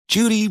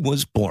Judy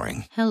was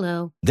boring.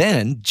 Hello.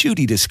 Then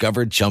Judy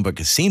discovered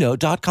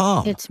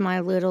ChumbaCasino.com. It's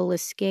my little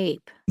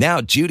escape. Now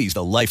Judy's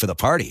the life of the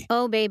party.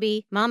 Oh,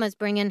 baby, mama's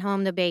bringing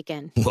home the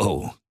bacon.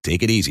 Whoa,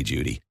 take it easy,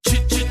 Judy.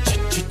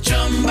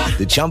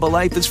 The Chumba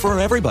life is for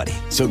everybody.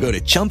 So go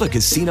to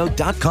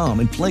ChumbaCasino.com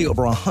and play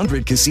over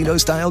 100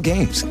 casino-style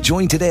games.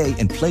 Join today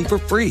and play for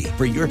free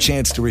for your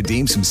chance to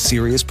redeem some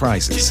serious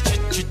prizes.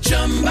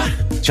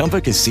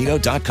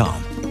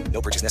 ChumbaCasino.com.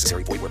 No purchase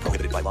necessary. Void where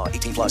prohibited by law.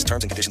 18 plus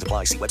terms and conditions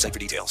apply. See website for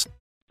details.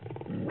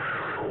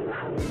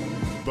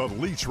 The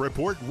Leach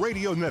Report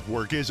Radio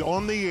Network is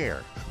on the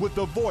air with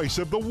the voice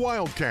of the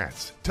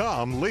Wildcats,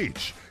 Tom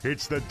Leach.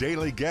 It's the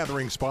daily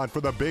gathering spot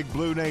for the Big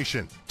Blue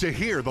Nation to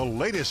hear the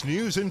latest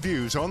news and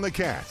views on the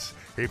Cats.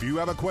 If you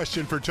have a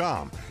question for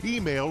Tom,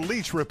 email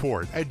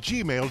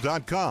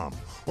leachreport@gmail.com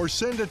or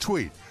send a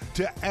tweet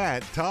to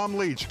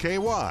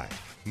 @TomLeachKY.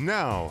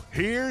 Now,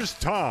 here's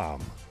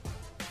Tom.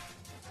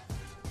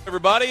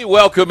 Everybody,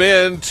 welcome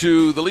in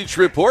to the Leach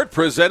Report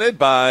presented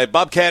by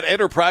Bobcat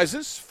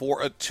Enterprises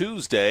for a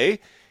Tuesday.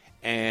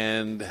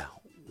 And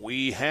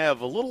we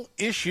have a little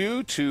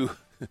issue to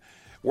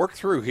work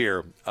through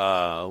here.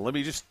 Let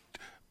me just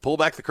pull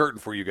back the curtain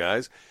for you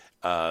guys.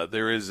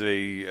 There is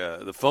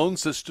the phone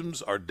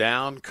systems are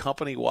down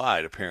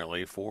company-wide,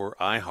 apparently, for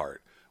iHeart,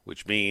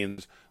 which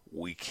means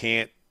we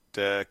can't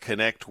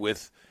connect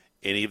with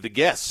any of the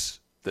guests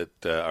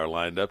that are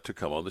lined up to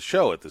come on the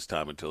show at this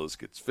time until this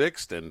gets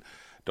fixed, and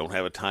don't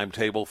have a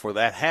timetable for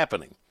that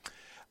happening.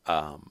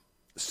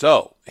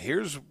 So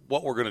here's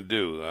what we're going to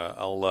do.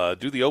 I'll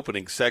do the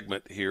opening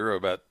segment here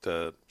about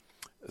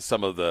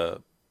some of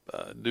the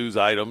news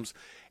items,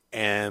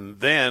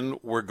 and then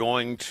we're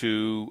going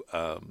to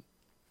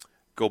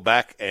go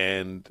back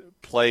and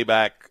play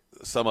back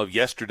some of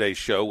yesterday's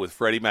show with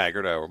Freddie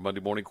Maggard, our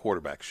Monday morning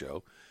quarterback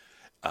show,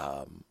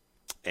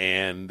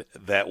 and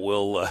that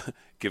will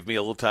give me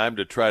a little time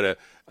to try to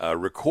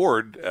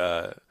record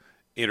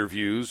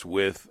interviews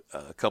with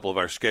a couple of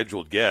our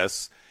scheduled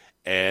guests,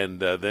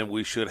 and then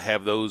we should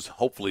have those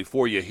hopefully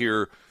for you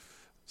here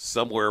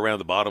somewhere around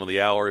the bottom of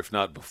the hour, if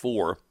not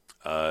before,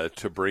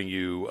 to bring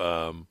you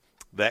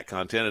that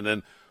content. And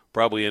then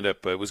probably end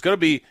up, it was going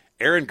to be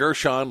Aaron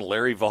Gershon,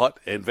 Larry Vaught,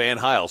 and Van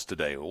Hiles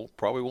today. Well,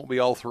 probably won't be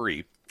all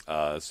three.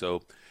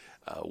 So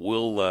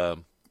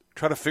we'll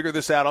try to figure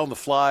this out on the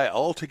fly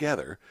all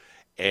together.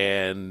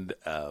 And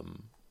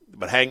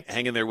but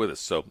hang in there with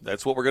us. So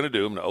that's what we're going to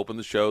do. I'm going to open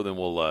the show, then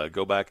we'll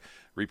go back,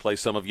 replay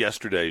some of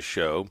yesterday's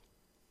show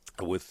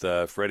with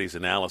Freddie's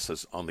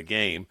analysis on the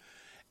game,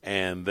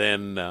 and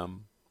then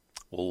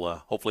we'll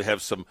hopefully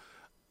have some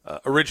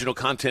original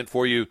content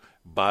for you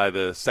by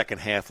the second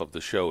half of the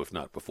show, if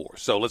not before.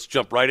 So let's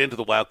jump right into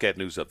the Wildcat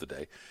news of the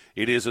day.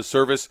 It is a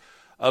service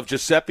of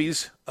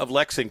Giuseppe's of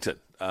Lexington.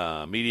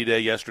 Media day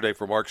yesterday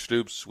for Mark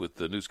Stoops with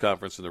the news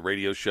conference and the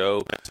radio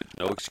show.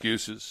 No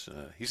excuses.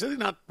 He said he's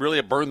not really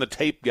a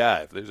burn-the-tape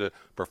guy. If there's a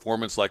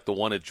performance like the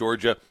one at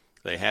Georgia,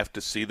 they have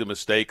to see the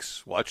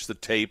mistakes, watch the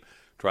tape,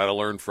 try to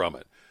learn from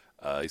it.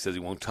 He says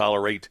he won't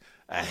tolerate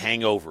a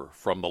hangover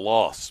from the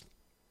loss.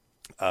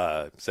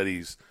 Said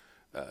it's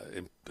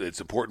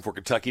important for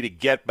Kentucky to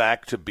get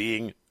back to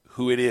being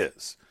who it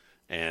is.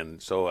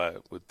 And so I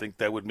would think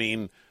that would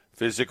mean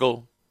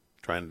physical,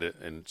 trying to,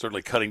 and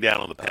certainly cutting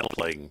down on the penalty,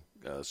 playing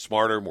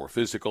smarter, more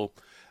physical.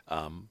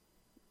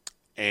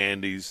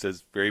 And he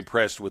says very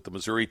impressed with the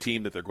Missouri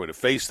team that they're going to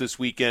face this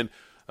weekend.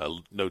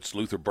 Notes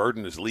Luther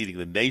Burden is leading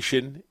the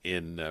nation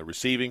in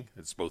receiving.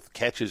 It's both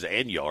catches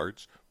and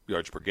yards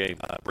per game.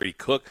 Brady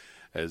Cook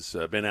has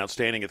been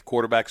outstanding at the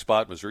quarterback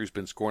spot. Missouri's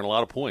been scoring a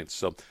lot of points.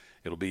 So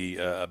it'll be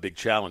a big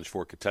challenge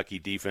for Kentucky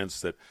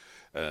defense that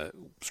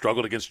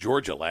struggled against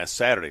Georgia last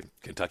Saturday.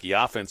 Kentucky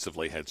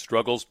offensively had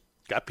struggles,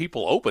 got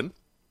people open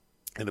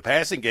in the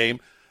passing game.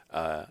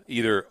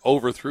 Either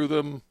overthrew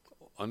them,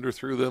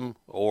 underthrew them,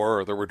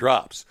 or there were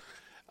drops.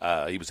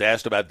 He was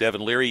asked about Devin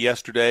Leary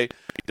yesterday.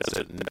 He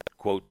doesn't,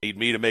 quote, need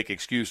me to make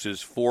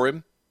excuses for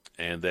him,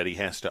 and that he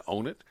has to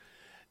own it.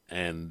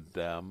 And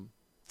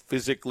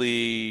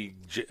physically,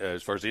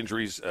 as far as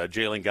injuries,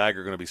 Jalen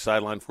Geiger going to be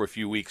sidelined for a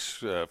few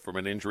weeks from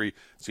an injury.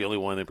 It's the only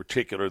one in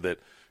particular that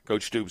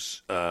Coach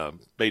Stoops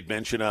made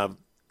mention of.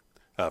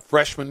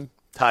 Freshman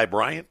Ty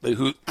Bryant,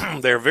 who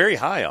they're very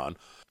high on.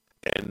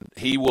 And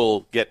he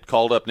will get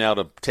called up now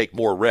to take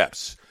more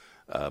reps.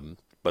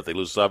 But they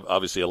lose,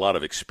 obviously, a lot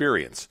of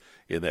experience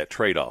in that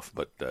trade-off.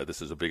 But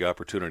this is a big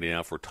opportunity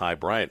now for Ty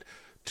Bryant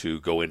to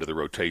go into the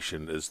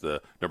rotation as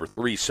the number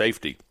 3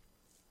 safety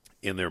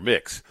in their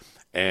mix.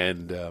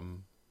 And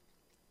then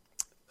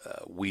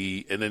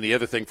the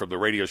other thing from the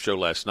radio show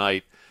last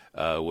night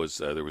was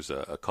there was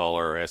a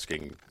caller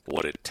asking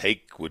what it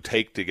would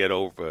take to get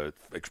over,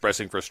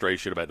 expressing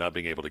frustration about not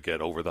being able to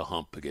get over the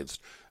hump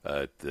against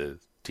the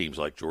teams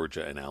like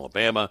Georgia and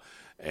Alabama,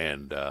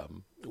 and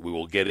we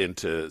will get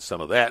into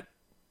some of that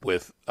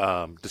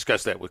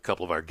discuss that with a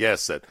couple of our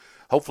guests that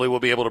hopefully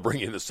we'll be able to bring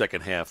in the second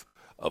half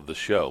of the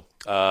show.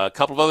 A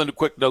couple of other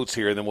quick notes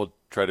here, and then we'll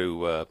try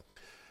to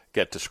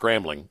get to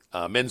scrambling.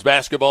 Men's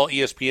basketball,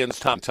 ESPN's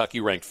top Kentucky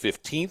ranked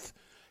 15th.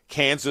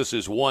 Kansas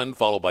is 1,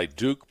 followed by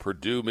Duke,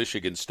 Purdue,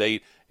 Michigan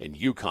State, and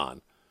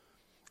UConn.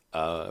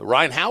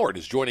 Ryan Howard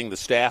is joining the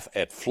staff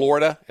at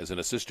Florida as an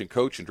assistant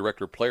coach and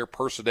director of player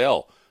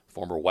personnel.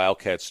 Former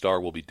Wildcat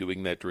star will be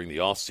doing that during the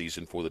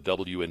offseason for the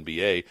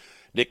WNBA.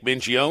 Nick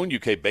Mingione,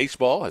 UK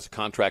Baseball, has a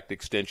contract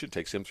extension,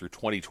 takes him through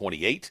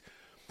 2028.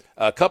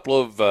 A couple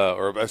of,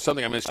 or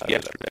something I missed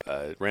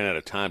yesterday, ran out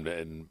of time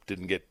and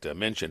didn't get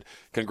mentioned.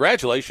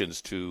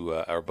 Congratulations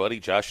to our buddy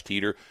Josh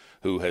Teeter,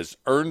 who has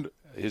earned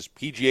his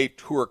PGA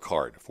Tour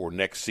card for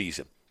next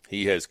season.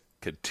 He has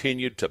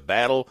continued to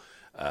battle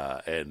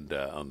and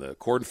on the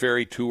Corn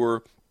Ferry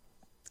Tour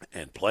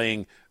and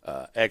playing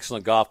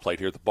excellent golf. Played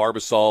here at the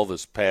Barbasol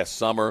this past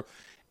summer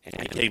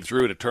and came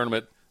through in a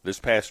tournament this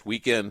past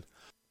weekend.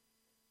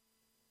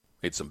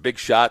 Made some big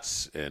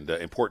shots and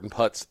important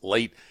putts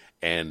late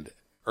and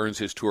earns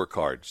his tour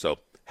card. So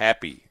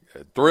happy,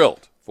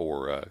 thrilled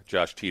for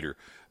Josh Teeter,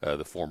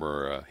 the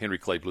former Henry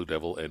Clay Blue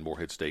Devil and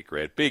Morehead State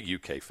grad. Big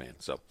UK fan,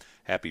 so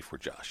happy for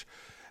Josh.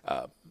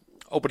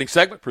 Opening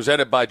segment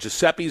presented by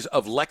Giuseppe's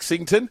of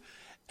Lexington.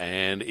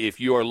 And if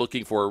you are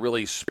looking for a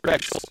really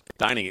special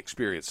dining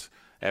experience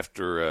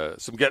after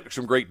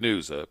some great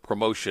news, a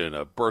promotion,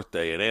 a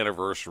birthday, an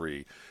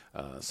anniversary,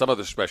 some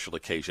other special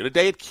occasion, a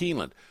day at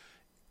Keeneland,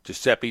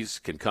 Giuseppe's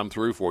can come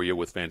through for you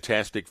with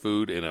fantastic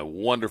food in a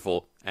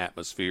wonderful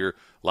atmosphere,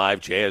 live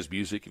jazz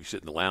music if you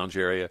sit in the lounge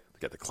area.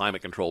 They've got the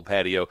climate-controlled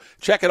patio.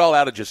 Check it all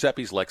out at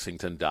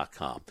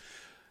Giuseppe'sLexington.com.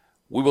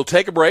 We will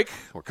take a break.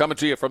 We're coming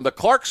to you from the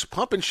Clark's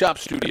Pump and Shop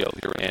studio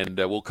here, and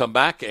we'll come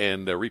back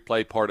and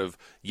replay part of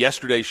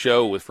yesterday's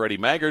show with Freddie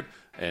Maggard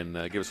and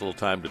give us a little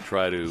time to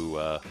try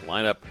to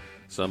line up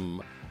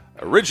some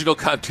original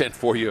content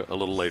for you a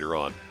little later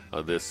on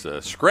this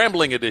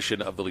scrambling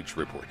edition of the Leach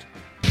Report.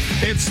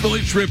 It's the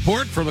Leach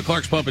Report from the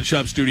Clark's Pump and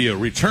Shop studio.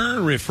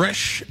 Return,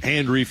 refresh,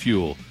 and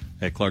refuel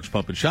at Clark's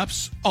Pump and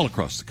Shops all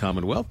across the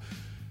Commonwealth.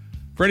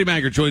 Freddie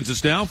Maggard joins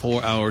us now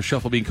for our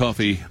Shuffle Bean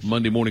Coffee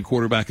Monday morning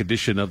quarterback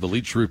edition of the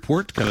Leach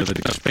Report, kind of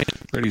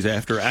Freddie's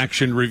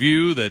after-action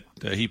review that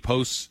he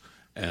posts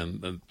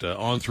and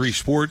on 3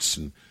 Sports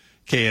and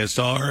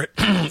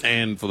KSR.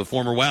 And for the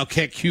former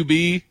Wildcat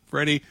QB,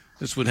 Freddie,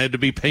 this one had to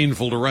be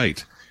painful to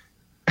write.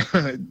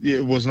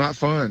 It was not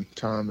fun,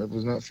 Tom. It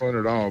was not fun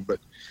at all. But,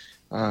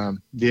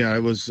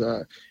 it was,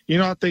 I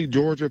think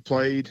Georgia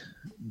played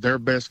their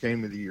best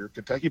game of the year.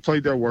 Kentucky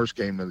played their worst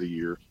game of the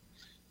year.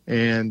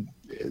 And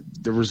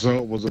the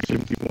result was a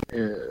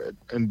 50-point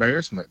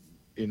embarrassment.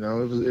 It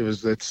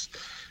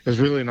was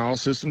really an all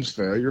systems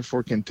failure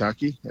for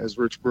Kentucky, as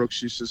Rich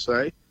Brooks used to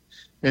say.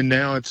 And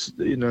now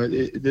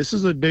this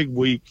is a big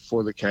week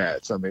for the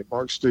Cats. I mean,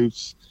 Mark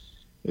Stoops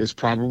is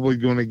probably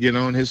going to get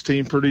on his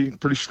team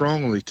pretty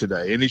strongly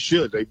today, and he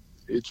should.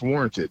 It's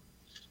warranted.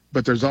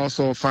 But there's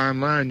also a fine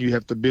line. You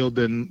have to build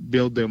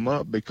them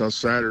up, because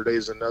Saturday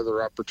is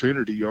another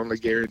opportunity. You're only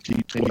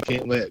guaranteed 20. You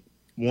can't let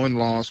one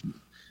loss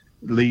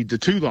lead to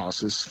 2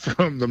 losses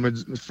from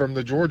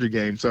the Georgia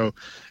game. So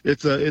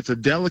it's a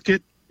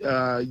delicate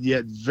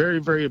yet very,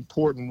 very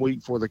important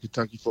week for the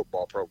Kentucky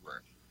football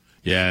program.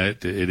 Yeah,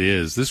 it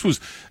is. This was,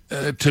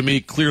 to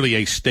me, clearly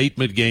a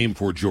statement game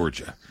for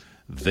Georgia.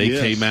 They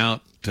came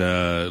out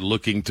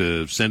looking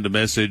to send a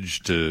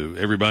message to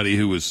everybody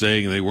who was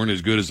saying they weren't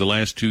as good as the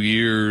last 2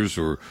 years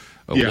or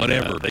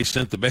whatever. They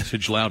sent the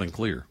message loud and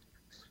clear.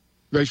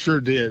 They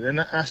sure did.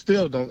 And I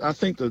still don't – I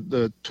think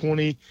the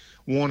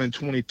 21 and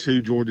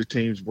 22 Georgia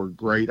teams were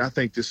great. I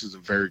think this is a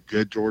very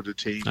good Georgia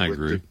team. I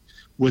agree.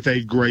 With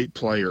a great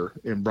player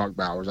in Brock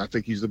Bowers. I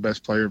think he's the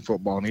best player in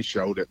football, and he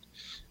showed it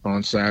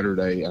on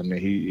Saturday. I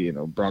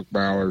mean, Brock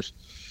Bowers,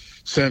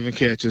 7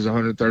 catches,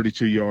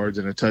 132 yards,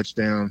 and a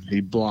touchdown. He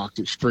blocked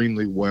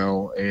extremely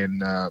well,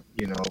 and,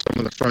 some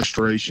of the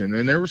frustration.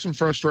 And there were some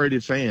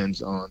frustrated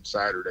fans on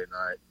Saturday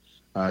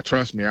night.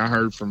 Trust me, I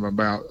heard from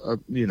about,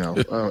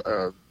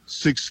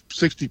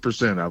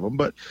 60% of them.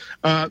 But,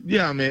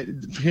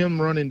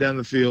 him running down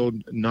the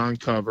field,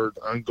 non-covered,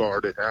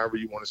 unguarded, however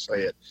you want to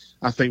say it,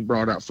 I think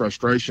brought out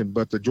frustration.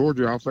 But the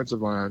Georgia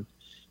offensive line,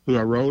 who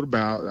I wrote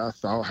about, I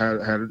thought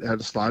had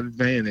a slight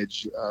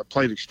advantage,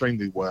 played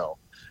extremely well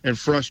and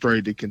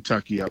frustrated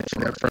Kentucky.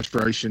 That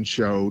frustration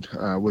showed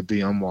with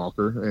Deion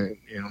Walker.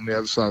 And on the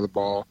other side of the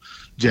ball,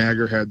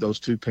 Jagger had those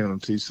 2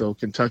 penalties. So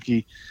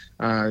Kentucky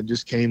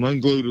just came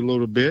unglued a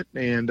little bit,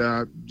 and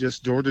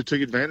just Georgia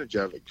took advantage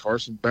of it.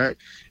 Carson Beck,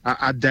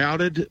 I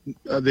doubted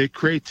the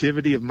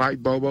creativity of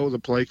Mike Bobo, the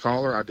play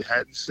caller. I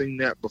hadn't seen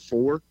that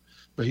before,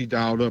 but he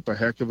dialed up a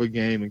heck of a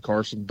game, and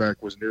Carson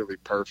Beck was nearly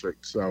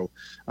perfect. So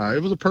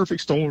it was a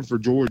perfect storm for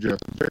Georgia.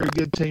 Very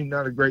good team,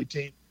 not a great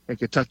team. And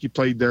Kentucky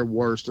played their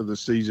worst of the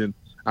season,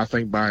 I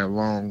think, by a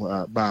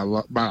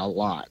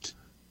lot.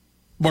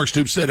 Mark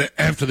Stoops said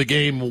after the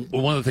game,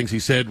 one of the things he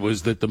said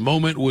was that the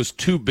moment was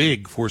too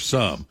big for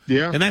some.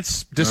 Yeah. And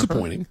that's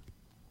disappointing.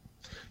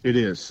 It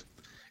is.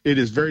 It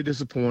is very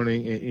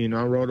disappointing. And,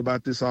 I wrote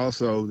about this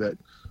also, that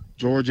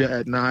Georgia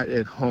at night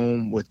at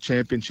home with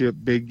championship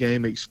big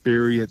game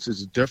experience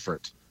is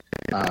different.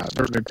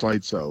 certainly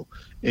played so.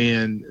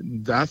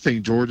 And I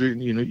think Georgia,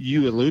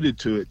 you alluded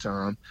to it,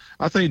 Tom.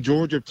 I think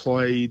Georgia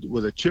played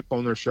with a chip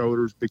on their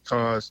shoulders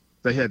because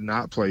they had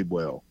not played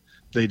well.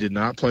 They did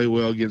not play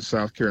well against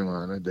South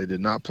Carolina. They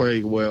did not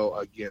play well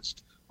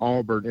against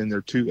Auburn in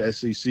their 2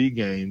 SEC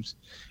games,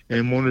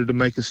 and wanted to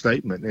make a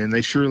statement, and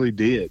they surely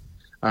did.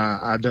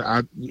 I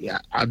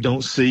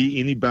don't see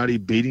anybody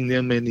beating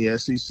them in the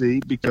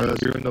SEC because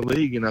they're in the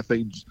league, and I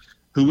think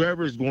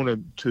whoever is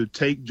going to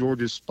take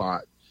Georgia's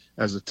spot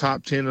as a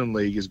top 10 in the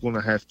league is going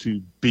to have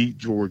to beat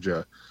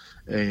Georgia,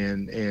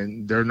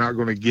 and they're not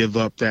going to give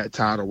up that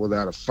title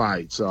without a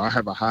fight. So I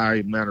have a high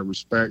amount of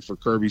respect for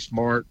Kirby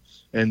Smart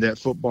and that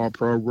football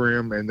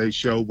program, and they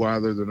showed why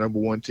they're the number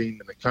 1 team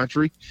in the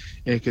country,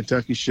 and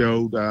Kentucky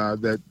showed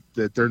that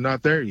they're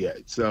not there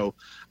yet. So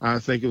I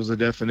think it was a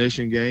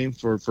definition game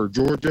for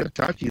Georgia.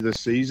 Kentucky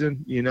this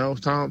season,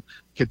 Tom,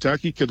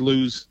 Kentucky could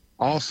lose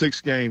all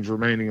 6 games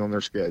remaining on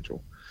their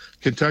schedule.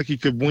 Kentucky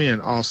could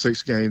win all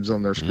 6 games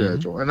on their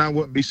schedule, and I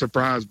wouldn't be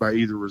surprised by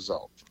either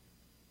result.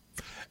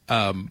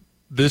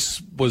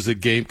 This was a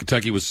game.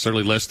 Kentucky was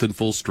certainly less than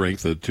full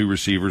strength. The 2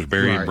 receivers,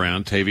 Barry and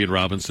Brown, Tavian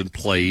Robinson,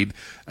 played.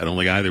 I don't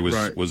think either was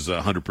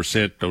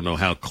 100%. Don't know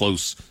how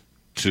close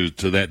to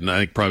that. And I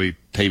think probably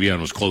Tavian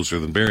was closer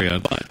than Barry.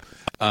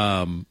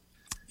 Yeah,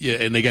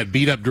 and they got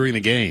beat up during the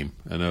game.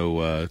 I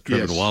know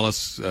Trevor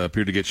Wallace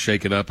appeared to get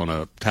shaken up on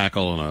a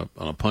tackle on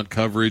a punt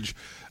coverage.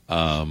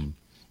 So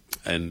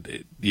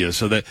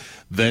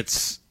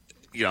that's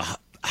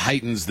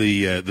heightens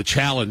the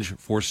challenge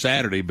for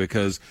Saturday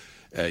because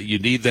you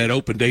need that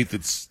open date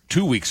that's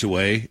 2 weeks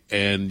away,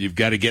 and you've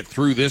got to get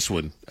through this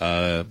one.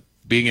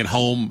 Being at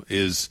home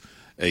is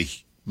a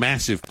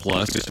massive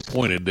plus.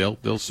 Disappointed,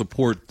 they'll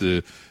support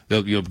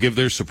they'll give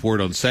their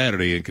support on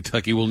Saturday, and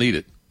Kentucky will need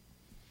it.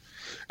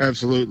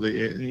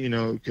 Absolutely.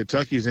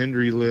 Kentucky's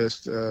injury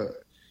list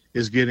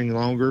is getting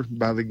longer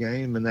by the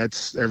game, and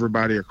that's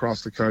everybody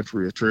across the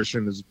country.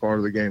 Attrition is a part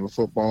of the game of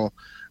football.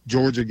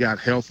 Georgia got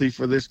healthy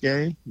for this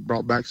game,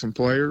 brought back some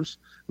players.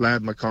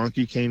 Ladd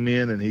McConkey came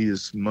in, and he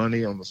is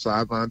money on the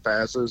sideline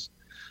passes.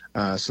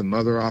 Some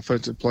other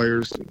offensive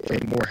players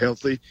came more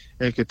healthy,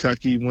 and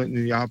Kentucky went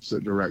in the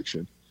opposite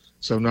direction.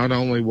 So not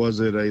only was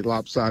it a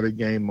lopsided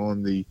game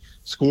on the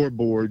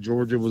scoreboard,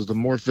 Georgia was the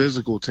more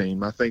physical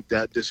team. I think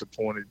that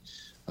disappointed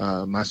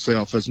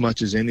myself as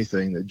much as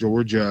anything, that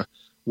Georgia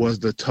was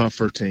the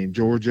tougher team.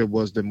 Georgia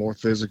was the more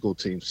physical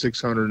team,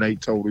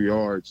 608 total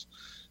yards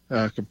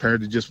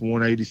compared to just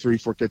 183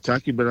 for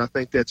Kentucky. But I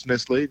think that's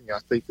misleading. I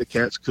think the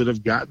Cats could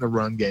have gotten the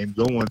run game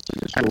going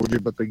against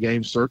Georgia, but the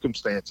game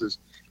circumstances,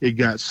 it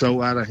got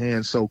so out of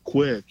hand so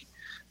quick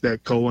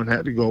that Cohen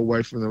had to go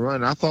away from the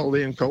run. I thought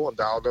Liam Cohen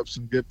dialed up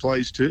some good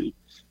plays too.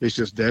 It's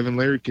just Devin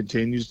Leary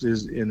continues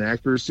his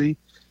inaccuracy.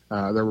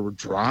 There were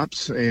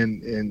drops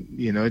and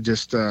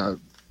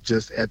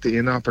just at the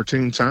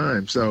inopportune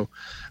time. So,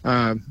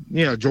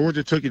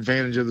 Georgia took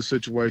advantage of the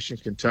situation.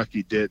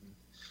 Kentucky didn't.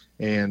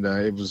 And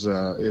it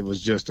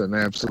was just an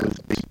absolute.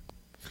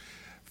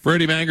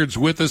 Freddie Maggard's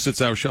with us.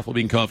 It's our Shuffle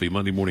Bean Coffee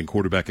Monday morning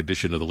quarterback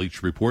edition of the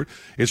Leach Report.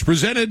 It's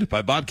presented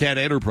by Bobcat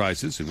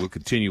Enterprises, and we'll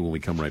continue when we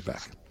come right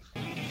back.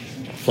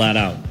 Flat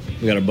out,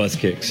 we got our butts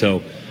kicked. So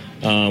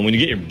when you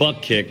get your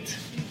butt kicked,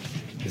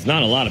 there's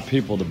not a lot of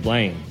people to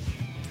blame.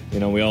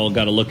 We all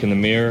got to look in the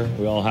mirror.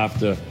 We all have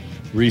to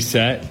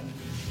reset.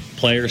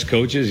 Players,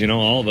 coaches,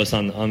 all of us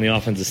on the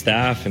offensive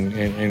staff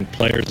and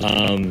players.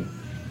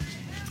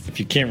 If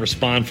you can't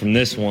respond from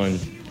this one,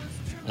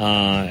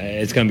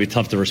 it's going to be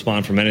tough to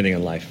respond from anything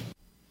in life.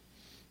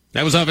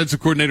 That was offensive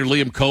coordinator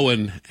Liam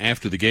Cohen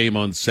after the game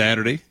on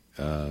Saturday.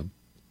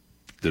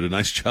 Did a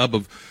nice job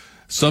of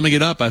summing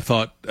it up, I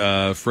thought,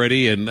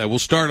 Freddie. And we'll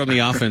start on the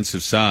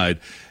offensive side.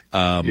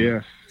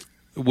 Yes.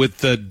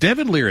 With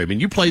Devin Leary,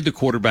 you played the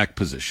quarterback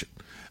position.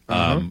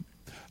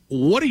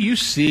 What are you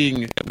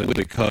seeing?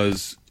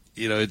 Because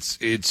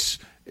it's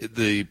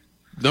the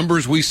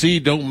numbers we see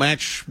don't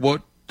match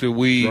what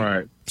we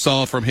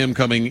saw from him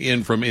coming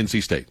in from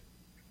NC State.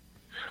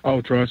 Oh,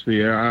 trust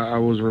me, I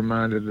was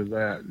reminded of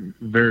that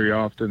very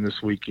often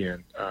this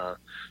weekend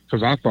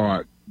because I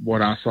thought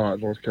what I saw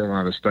at North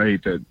Carolina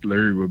State, that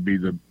Leary would be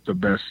the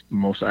best,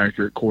 most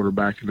accurate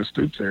quarterback in the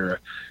Stoops era,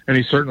 and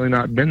he's certainly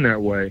not been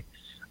that way.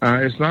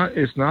 It's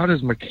not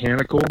as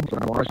mechanical.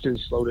 I watched it,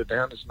 slowed it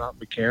down. It's not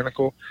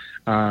mechanical.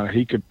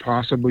 He could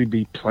possibly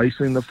be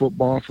placing the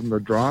football from the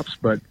drops,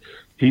 but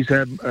he's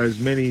had as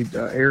many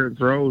errant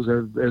throws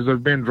as there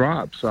have been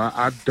drops. So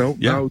I don't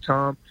know,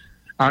 Tom.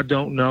 I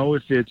don't know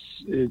if he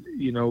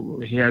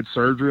had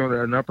surgery on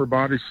an upper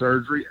body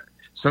surgery.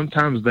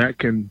 Sometimes that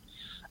can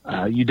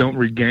you don't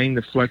regain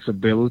the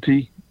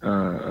flexibility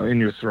in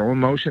your throwing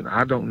motion.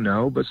 I don't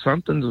know, but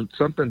something's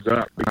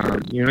up.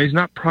 He's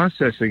not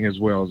processing as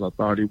well as I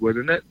thought he would,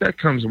 and that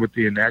comes with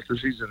the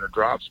inaccuracies and the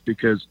drops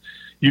because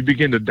you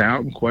begin to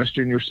doubt and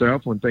question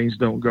yourself when things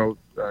don't go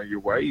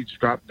your way. You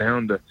drop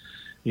down to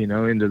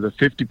into the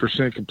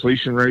 50%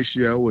 completion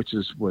ratio, which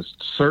was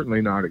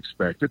certainly not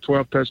expected.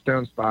 12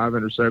 touchdowns, 5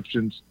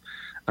 interceptions.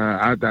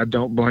 I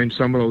don't blame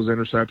some of those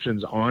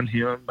interceptions on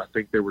him. I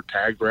think they were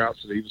tag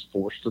routes that he was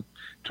forced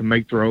to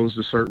make throws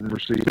to certain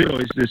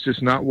receivers. It's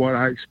just not what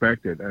I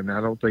expected, and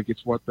I don't think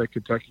it's what the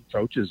Kentucky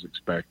coaches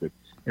expected.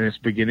 And it's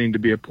beginning to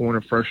be a point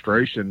of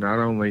frustration, not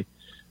only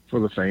for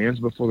the fans,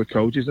 but for the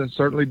coaches, and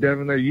certainly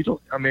Devin there.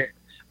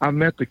 I've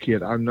met the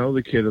kid. I know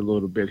the kid a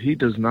little bit. He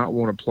does not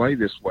want to play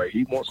this way.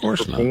 He wants to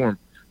perform.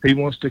 He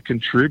wants to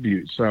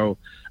contribute. So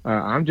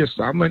I'm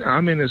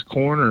in his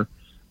corner,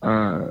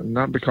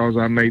 not because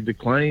I made the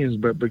claims,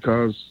 but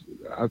because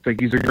I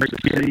think he's a great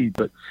kid.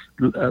 But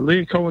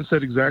Liam Cohen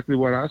said exactly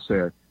what I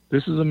said.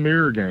 This is a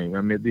mirror game.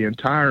 I mean, the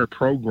entire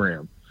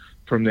program,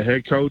 from the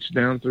head coach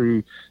down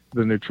through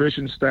the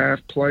nutrition staff,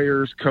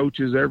 players,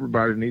 coaches,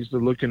 everybody needs to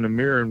look in the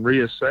mirror and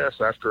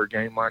reassess after a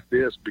game like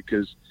this,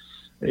 because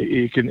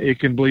it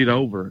can bleed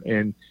over.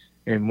 And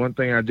one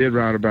thing I did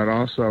write about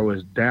also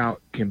is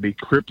doubt can be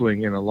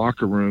crippling in a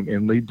locker room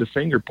and lead to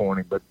finger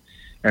pointing. But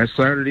as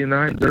Saturday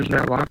night, there's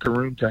no locker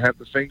room to have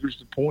the fingers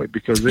to point,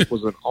 because it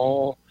was an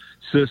all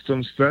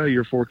systems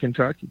failure for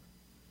Kentucky.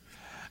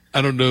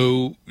 I don't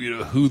know,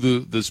 who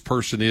this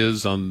person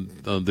is on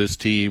this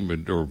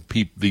team, or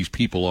these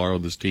people are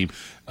on this team,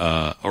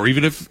 or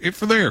even if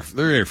they're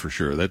there for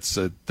sure. That's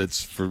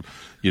for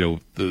the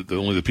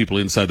only the people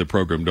inside the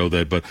program know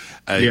that. But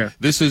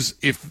this is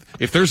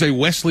if there's a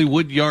Wesley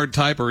Woodyard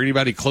type or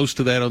anybody close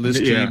to that on this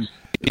team,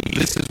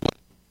 this is what.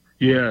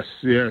 Yes.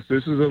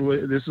 This is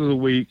a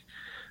week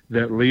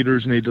that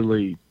leaders need to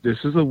lead.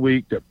 This is a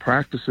week that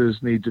practices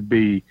need to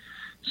be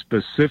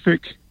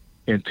specific,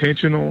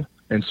 intentional,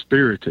 and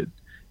spirited.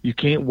 You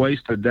can't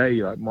waste a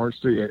day like Mark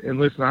said. And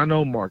listen, I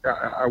know Mark.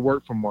 I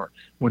work for Mark.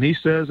 When he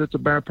says it's a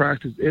bad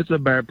practice, it's a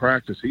bad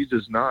practice. He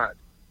does not.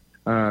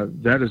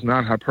 That is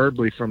not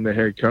hyperbole from the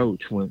head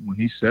coach when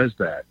he says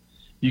that.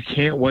 You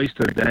can't waste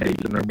a day,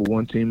 the number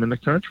one team in the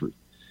country.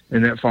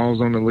 And that falls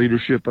on the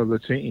leadership of the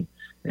team.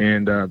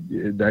 And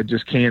that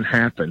just can't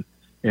happen.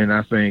 And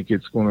I think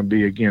it's going to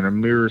be, again, a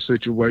mirror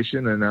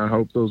situation. And I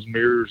hope those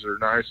mirrors are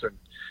nice and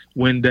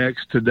Windex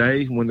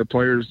today when the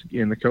players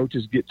and the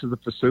coaches get to the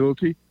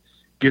facility,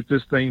 get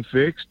this thing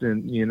fixed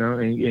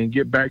and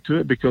get back to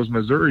it, because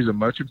Missouri's a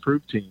much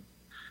improved team.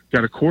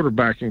 Got a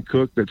quarterback in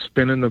Cook that's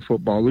spinning the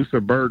football, Luther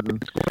Burden.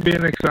 It's going to be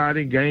an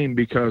exciting game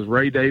because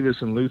Ray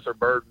Davis and Luther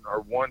Burden are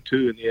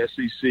 1-2 in the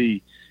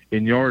SEC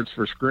in yards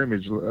for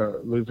scrimmage.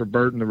 Luther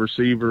Burden, the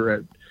receiver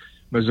at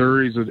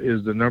Missouri,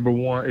 is the number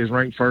one, is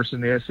ranked first in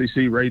the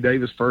SEC. Ray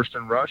Davis first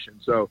in rushing.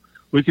 So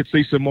we could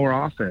see some more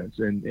offense.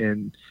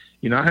 And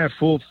I have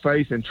full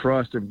faith and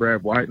trust in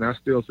Brad White, and I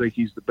still think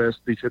he's the best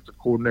defensive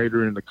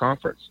coordinator in the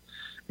conference.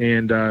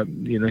 And,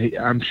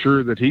 I'm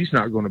sure that he's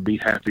not going to be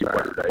happy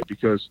Saturday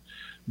because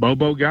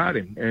Bobo got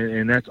him,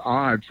 and that's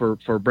odd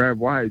for Brad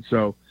White.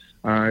 So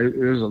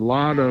there's a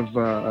lot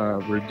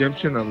of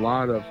redemption, a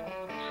lot of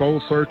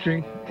soul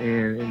searching,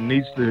 and it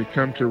needs to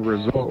come to a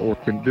result, or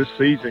this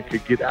season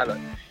could get out of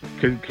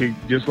could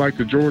just like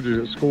the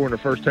Georgia that scored in the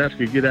first half,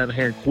 could get out of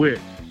hand quick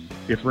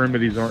if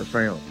remedies aren't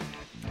found.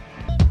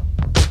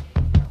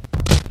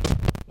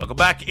 Welcome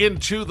back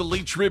into the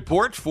Leach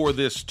Report for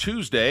this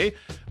Tuesday.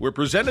 We're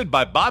presented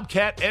by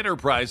Bobcat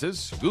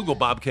Enterprises. Google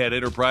Bobcat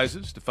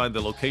Enterprises to find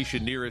the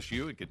location nearest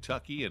you in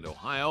Kentucky and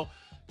Ohio.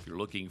 If you're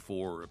looking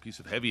for a piece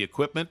of heavy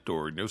equipment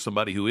or know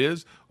somebody who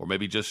is, or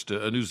maybe just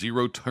a new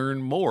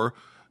zero-turn mower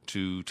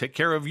to take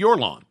care of your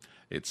lawn,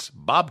 it's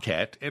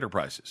Bobcat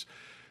Enterprises.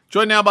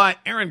 Joined now by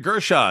Aaron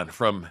Gershon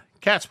from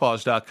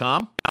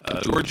catspaws.com,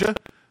 Georgia,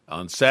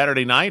 on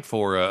Saturday night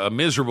for a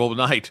miserable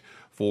night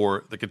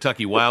for the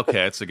Kentucky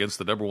Wildcats against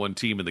the number one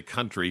team in the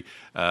country.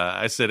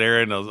 I said,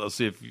 Aaron, I'll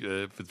see if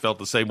it felt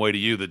the same way to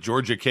you, that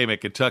Georgia came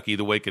at Kentucky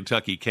the way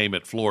Kentucky came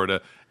at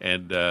Florida,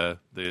 and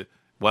the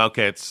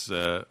Wildcats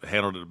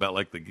handled it about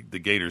like the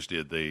Gators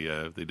did. They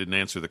didn't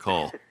answer the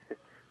call.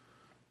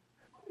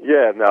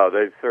 Yeah, no,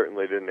 they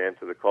certainly didn't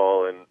answer the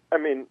call.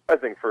 And, I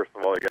think, first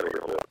of all, you got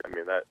to look.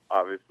 That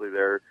obviously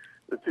they're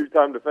the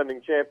two-time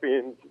defending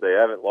champions. They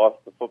haven't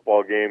lost the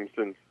football game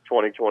since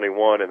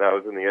 2021, and that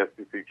was in the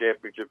SEC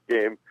championship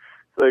game.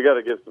 So you got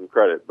to give some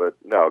credit. But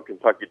no,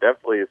 Kentucky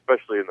definitely,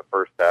 especially in the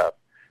first half,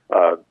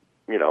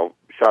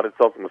 shot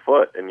itself in the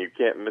foot, and you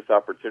can't miss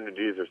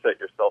opportunities or set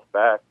yourself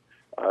back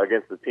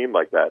against a team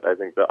like that. I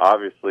think that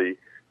obviously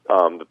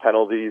the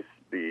penalties,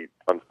 the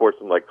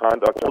unsportsmanlike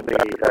conduct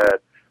that he had,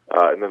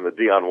 and then the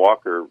Deion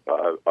Walker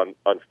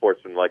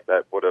unsportsmanlike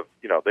that would have,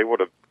 they would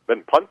have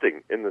been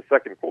punting in the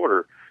second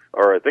quarter,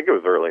 or I think it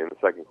was early in the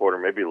second quarter,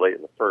 maybe late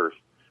in the first.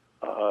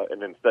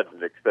 And instead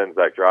it extends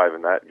that drive,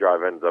 and that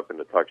drive ends up in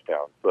the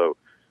touchdown. So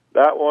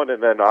that one,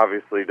 and then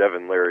obviously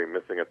Devin Leary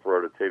missing a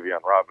throw to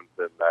Tavion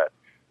Robinson that,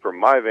 from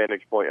my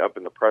vantage point up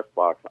in the press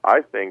box,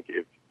 I think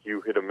if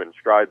you hit him in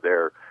stride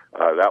there,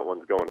 that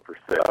one's going for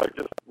 6.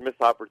 Just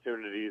missed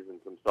opportunities and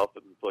some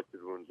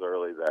self-inflicted wounds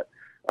early that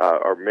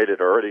are made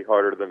it already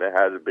harder than it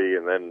had to be,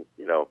 and then,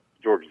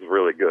 Georgia's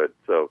really good.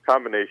 So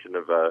combination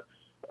of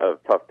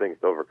tough things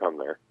to overcome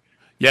there.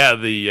 Yeah,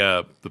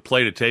 the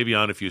play to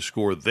Tavion, if you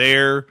score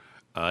there,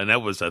 And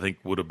that was, I think,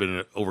 would have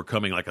been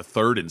overcoming like a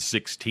 3rd and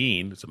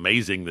 16. It's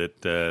amazing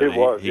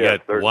that he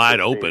got wide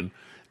open.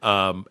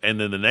 And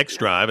then the next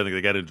drive, I think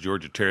they got into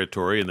Georgia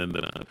territory, and then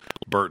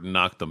Burton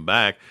knocked them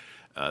back.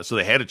 So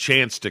they had a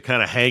chance to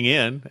kind of hang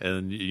in.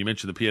 And you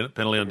mentioned the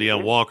penalty on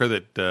Deion Walker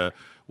that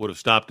would have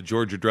stopped the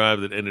Georgia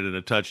drive that ended in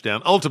a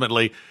touchdown.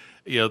 Ultimately,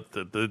 they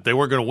weren't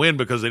going to win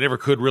because they never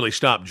could really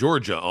stop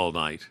Georgia all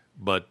night.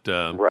 But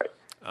right.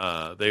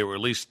 They were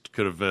at least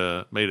could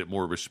have made it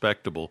more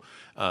respectable.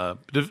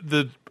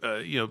 The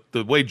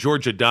way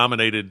Georgia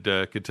dominated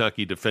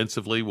Kentucky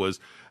defensively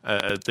was,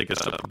 I think,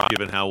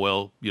 given how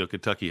well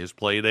Kentucky has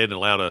played. They hadn't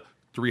allowed a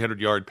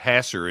 300-yard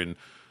passer in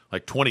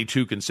like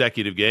 22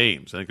 consecutive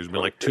games. I think there's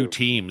been like 2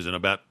 teams in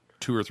about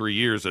 2 or 3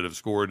 years that have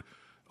scored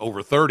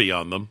over 30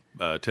 on them.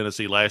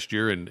 Tennessee last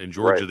year and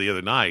Georgia the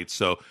other night.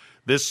 So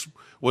this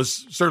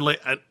was certainly.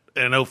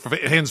 I know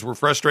fans were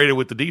frustrated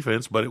with the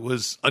defense, but it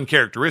was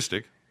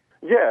uncharacteristic.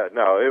 Yeah,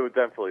 no, it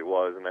definitely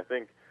was, and I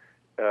think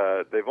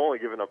they've only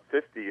given up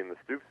 50 in the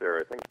Stoops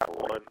era. I think they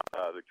won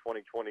the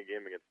 2020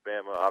 game against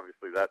Bama.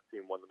 Obviously, that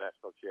team won the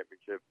national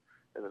championship,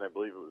 and then I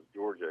believe it was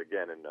Georgia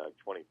again in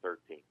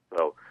 2013.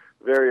 So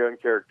very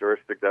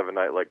uncharacteristic to have a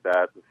night like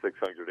that, the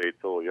 608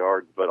 total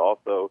yards, but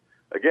also,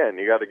 again,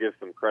 you got to give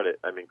some credit.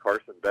 I mean,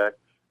 Carson Beck,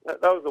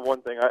 that was the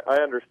one thing. I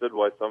understood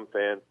why some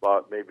fans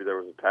thought maybe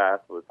there was a path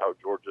with how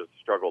Georgia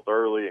struggled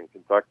early and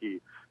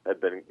Kentucky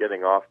had been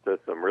getting off to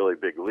some really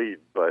big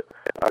leads. But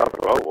I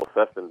don't know, well,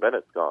 Sefton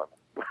Bennett's gone.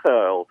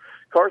 Well,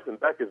 Carson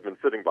Beck has been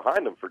sitting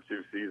behind him for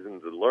 2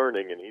 seasons and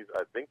learning, and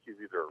I think he's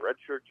either a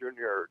redshirt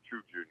junior or a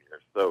true junior.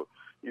 So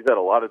he's had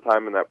a lot of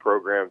time in that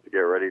program to get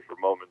ready for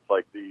moments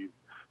like these.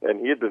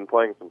 And he had been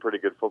playing some pretty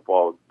good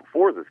football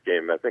before this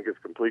game. I think his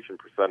completion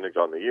percentage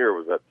on the year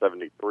was at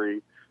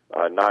 73.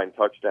 9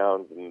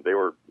 touchdowns, and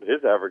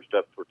his average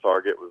depth per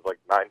target was like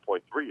 9.3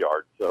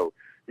 yards. So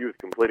he was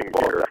completing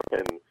balls,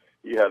 and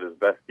he had his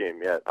best game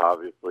yet,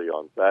 obviously,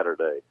 on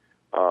Saturday.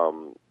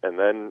 And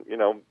then,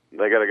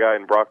 they got a guy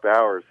in Brock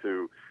Bowers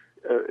who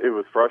it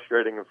was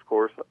frustrating, of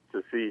course,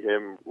 to see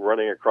him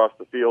running across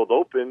the field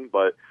open,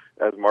 but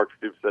as Mark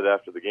Stoops said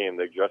after the game,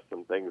 they dressed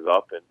some things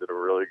up and did a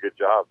really good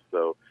job.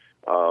 So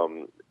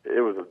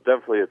it was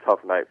definitely a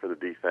tough night for the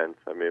defense.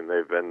 I mean,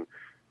 they've been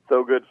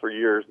so good for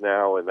years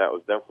now, and that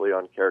was definitely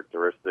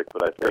uncharacteristic.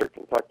 But I think a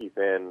Kentucky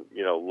fan,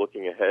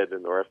 looking ahead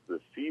in the rest of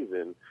the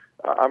season,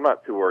 I'm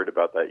not too worried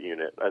about that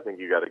unit. I think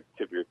you got to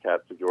tip your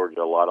cap to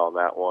Georgia a lot on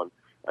that one.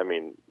 I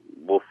mean,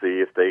 we'll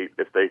see if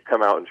they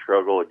come out and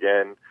struggle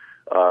again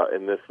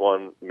in this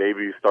one.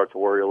 Maybe you start to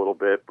worry a little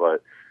bit,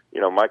 but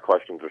my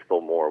questions are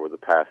still more with the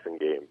passing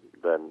game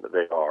than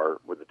they are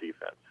with the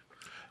defense.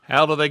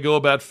 How do they go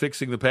about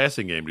fixing the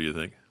passing game, do you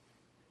think?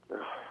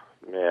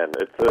 Man,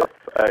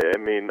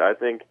 I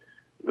think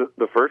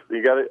the first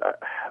you got to.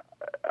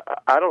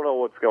 I don't know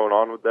what's going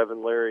on with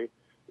Devin Leary.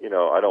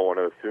 I don't want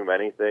to assume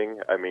anything.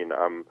 I mean,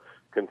 I'm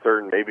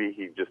concerned maybe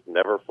he just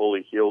never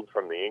fully healed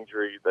from the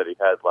injury that he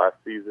had last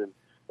season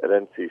at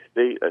NC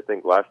State. I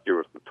think last year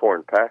was the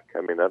torn pec.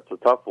 I mean, that's a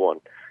tough one.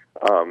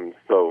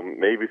 So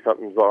maybe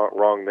something's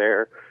wrong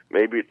there.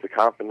 Maybe it's a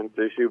confidence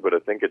issue, but I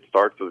think it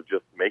starts with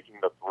just making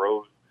the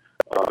throws.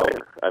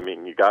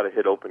 You got to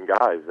hit open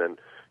guys, and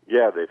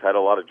yeah, they've had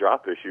a lot of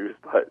drop issues,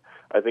 but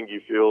I think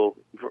you feel,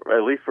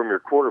 at least from your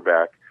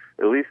quarterback,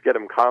 at least get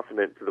him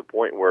confident to the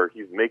point where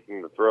he's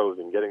making the throws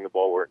and getting the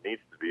ball where it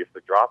needs to be. If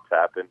the drops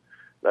happen,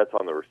 that's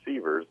on the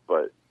receivers.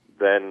 But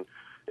then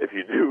if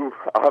you do,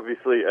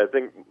 obviously, I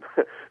think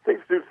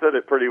Stoops said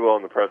it pretty well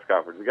in the press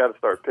conference. You got to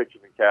start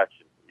pitching and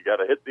catching. You got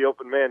to hit the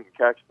open man and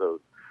catch those.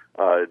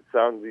 It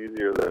sounds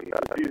easier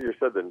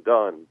said than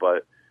done,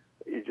 but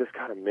you just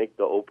got to make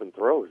the open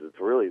throws. It's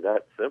really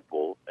that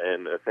simple.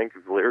 And I think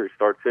if Leary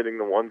starts hitting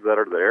the ones that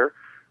are there,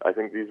 I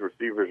think these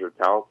receivers are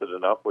talented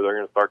enough where they're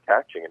going to start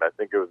catching. And I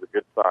think it was a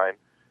good sign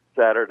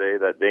Saturday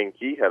that Dane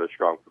Key had a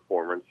strong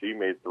performance. He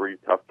made 3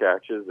 tough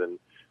catches and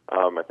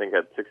I think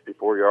had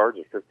 64 yards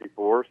or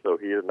 54, so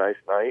he had a nice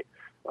night.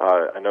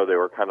 I know they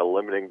were kind of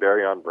limiting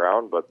Darion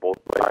Brown, but both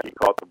times he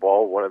caught the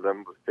ball. One of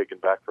them was taken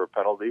back for a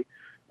penalty.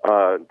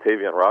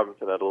 Tavion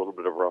Robinson had a little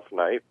bit of a rough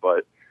night,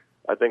 but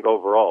I think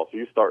overall, if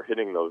you start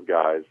hitting those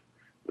guys,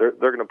 they're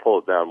going to pull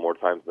it down more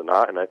times than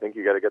not, and I think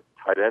you got to get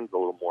the tight ends a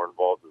little more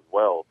involved as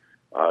well.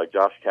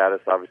 Josh Caddis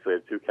obviously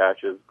had 2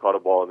 catches, caught a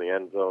ball in the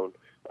end zone.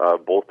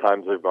 Both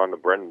times they've gone to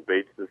Brendan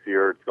Bates this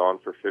year. It's gone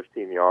for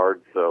 15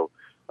 yards, so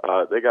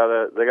they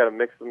gotta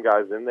mix some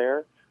guys in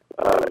there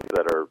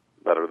that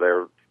are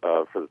there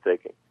for the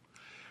taking.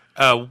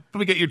 Let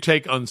me get your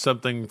take on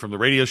something from the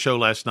radio show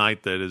last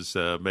night that is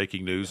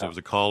making news. There was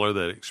a caller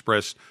that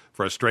expressed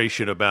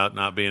frustration about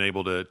not being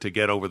able to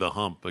get over the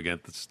hump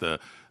against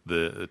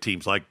the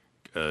teams like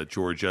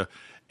Georgia.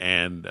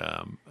 And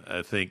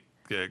I think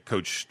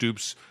Coach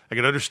Stoops, I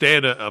can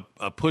understand a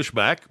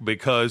pushback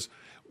because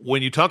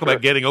when you talk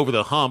about getting over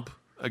the hump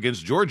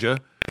against Georgia,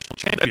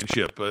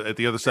 championship at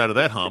the other side of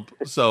that hump.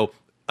 So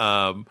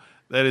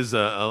that is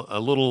a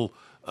little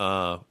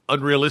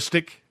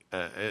unrealistic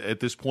at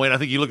this point. I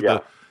think you look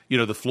at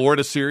the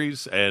Florida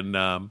series,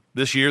 and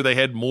this year they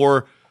had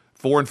more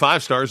 4 and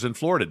 5 stars than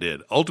Florida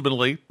did.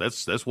 Ultimately,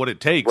 that's what it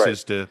takes, right.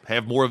 is to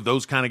have more of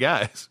those kind of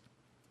guys.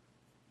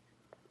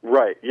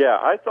 Right. Yeah.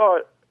 I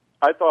thought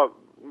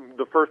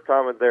the first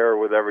comment there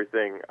with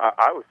everything,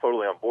 I was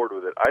totally on board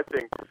with it. I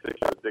think the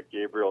decision of Dick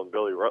Gabriel and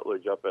Billy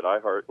Rutledge up at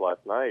iHeart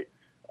last night,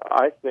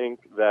 I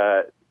think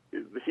that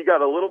he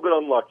got a little bit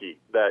unlucky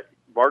that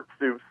Mark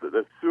Stoops,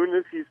 as soon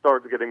as he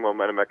starts getting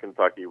momentum at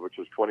Kentucky, which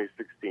was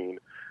 2016,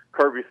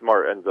 Kirby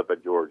Smart ends up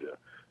at Georgia.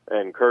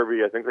 And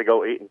Kirby, I think they go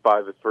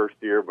 8-5 his first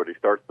year, but he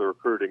starts the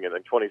recruiting, and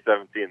in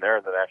 2017 they're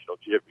in the national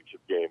championship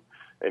game.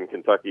 And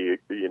Kentucky,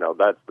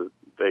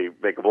 they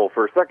make a bowl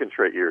for a second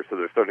straight year, so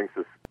they're starting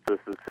to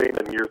sustain.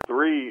 In year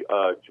 3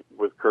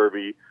 with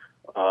Kirby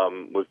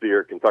was the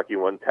year Kentucky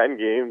won 10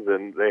 games,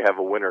 and they have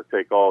a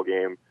winner-take-all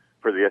game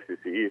for the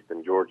SEC East,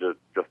 and Georgia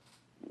just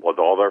was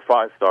all their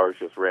 5 stars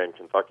just ran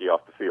Kentucky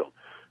off the field.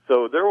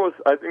 So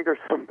I think there's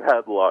some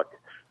bad luck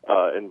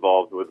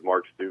involved with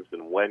Mark Stoops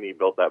and when he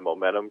built that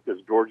momentum,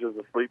 because Georgia's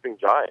a sleeping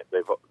giant.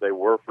 They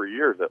were for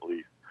years at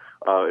least.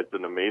 It's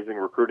an amazing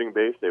recruiting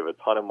base. They have a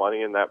ton of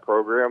money in that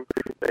program.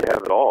 They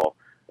have it all.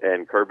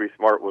 And Kirby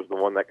Smart was the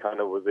one that kind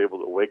of was able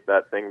to wake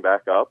that thing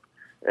back up.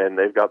 And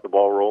they've got the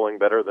ball rolling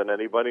better than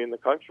anybody in the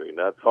country. And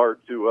that's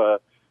hard to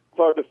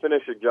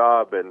finish a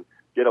job and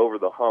get over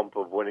the hump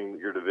of winning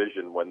your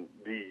division when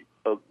the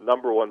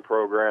number one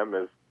program,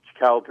 as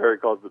Calipari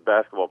calls the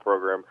basketball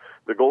program,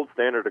 the gold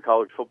standard of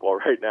college football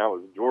right now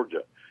is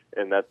Georgia,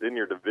 and that's in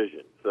your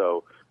division.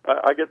 So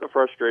I get the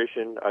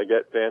frustration. I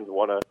get fans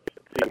want to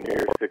see New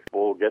Year's Six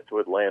Bowl get to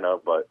Atlanta,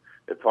 but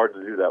it's hard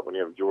to do that when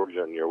you have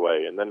Georgia in your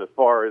way. And then as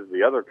far as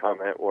the other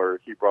comment where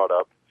he brought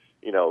up,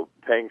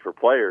 paying for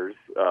players,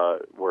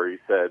 where he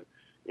said,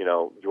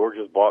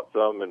 Georgia's bought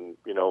some, and,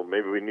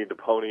 maybe we need to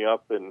pony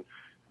up and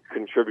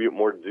contribute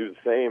more to do the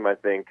same. I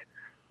think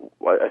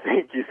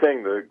he's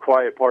saying the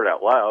quiet part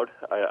out loud.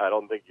 I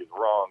don't think he's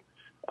wrong,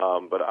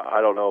 but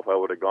I don't know if I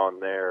would have gone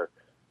there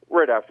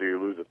right after you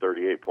lose a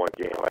 38-point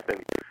game. I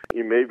think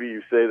maybe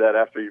you say that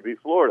after you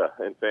beat Florida,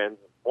 and fans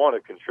want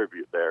to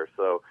contribute there.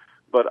 So,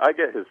 but I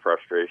get his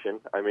frustration.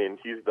 I mean,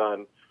 he's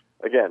done.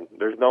 Again,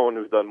 there's no one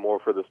who's done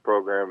more for this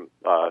program.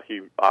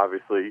 He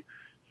obviously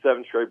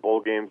 7 straight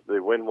bowl games.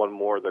 They win one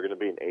more, they're going to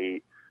be an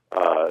 8.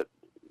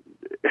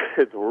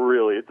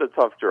 It's a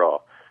tough draw.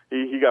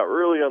 He got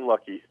really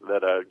unlucky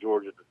that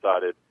Georgia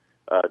decided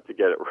to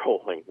get it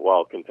rolling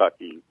while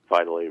Kentucky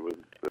finally was.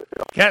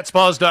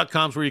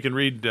 Catspaws.com is where you can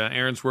read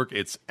Aaron's work.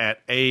 It's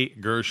at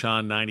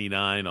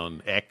 @Gershon99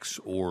 on X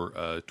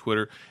or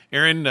Twitter.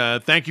 Aaron,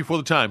 thank you for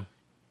the time.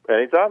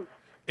 Anytime.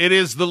 It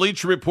is the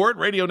Leach Report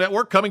Radio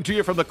Network coming to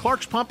you from the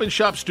Clark's Pump and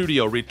Shop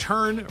studio.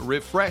 Return,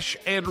 refresh,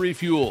 and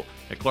refuel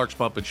at Clark's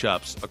Pump and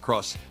Shops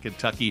across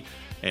Kentucky.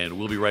 And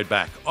we'll be right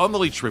back on the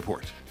Leach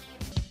Report.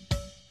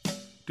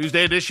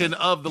 Tuesday edition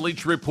of the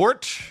Leach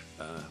Report.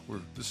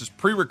 This is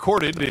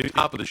pre-recorded at the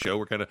top of the show.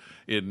 We're kind of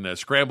in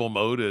scramble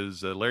mode.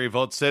 As Larry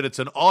Vaught said, it's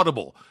an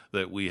audible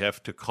that we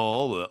have to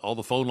call. All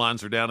the phone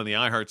lines are down in the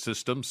iHeart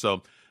system,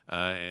 so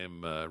I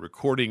am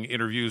recording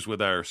interviews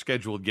with our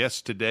scheduled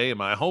guests today in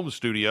my home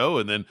studio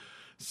and then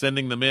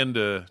sending them in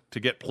to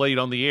get played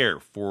on the air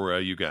for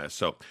you guys.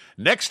 So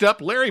next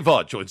up, Larry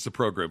Vaught joins the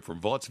program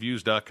from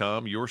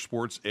Vaught'sViews.com,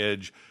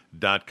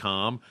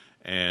 YourSportsEdge.com.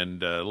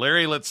 And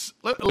Larry, let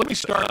me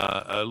start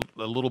a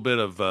little bit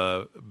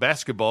of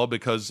basketball,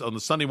 because on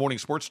the Sunday morning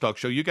sports talk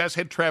show, you guys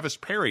had Travis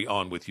Perry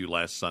on with you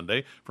last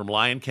Sunday from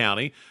Lyon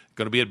County.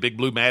 Going to be at Big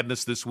Blue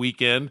Madness this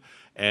weekend.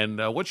 And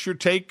what's your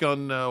take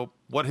on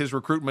what his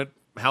recruitment,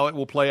 how it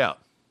will play out?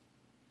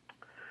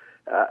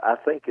 I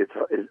think it's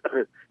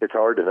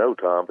hard to know,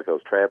 Tom,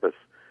 because Travis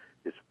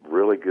is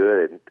really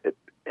good at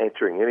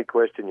answering any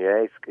question you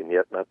ask, and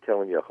yet not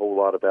telling you a whole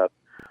lot about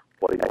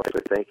what he's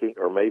actually thinking,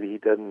 or maybe he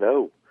doesn't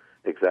know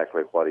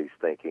exactly what he's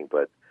thinking.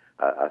 But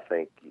I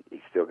think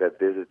he's still got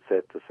visits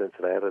set to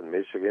Cincinnati and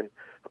Michigan.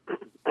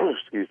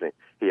 Excuse me.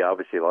 He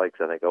obviously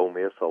likes, I think, Ole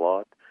Miss a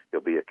lot.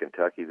 He'll be at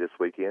Kentucky this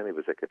weekend. He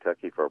was at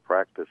Kentucky for a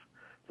practice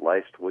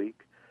last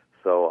week.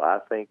 So I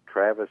think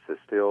Travis is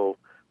still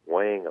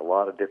weighing a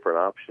lot of different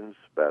options,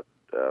 but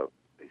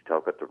he's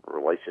talking about the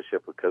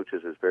relationship with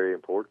coaches is very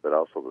important, but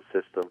also the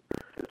system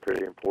is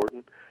pretty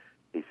important.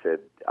 He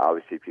said,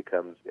 obviously, if you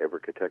come, every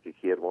Kentucky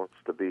kid wants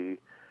to be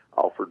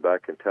offered by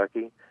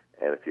Kentucky,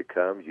 and if you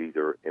come, you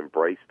either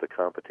embrace the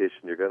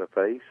competition you're going to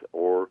face,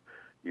 or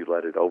you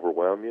let it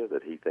overwhelm you.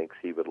 That he thinks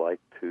he would like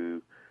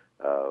to,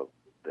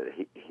 that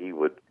he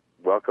would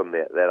welcome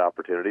that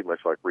opportunity,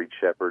 much like Reed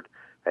Shepherd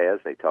has.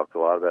 And he talked a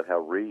lot about how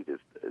Reed has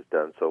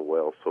done so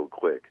well, so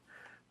quick.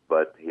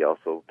 But he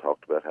also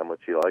talked about how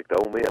much he liked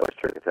Ole Miss.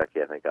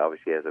 Kentucky, I think,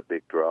 obviously has a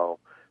big draw,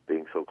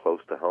 being so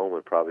close to home,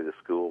 and probably the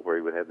school where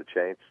he would have the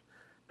chance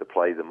to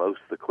play the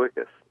most, the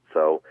quickest.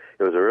 So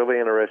it was a really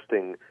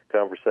interesting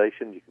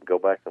conversation. You can go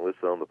back and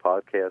listen on the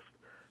podcast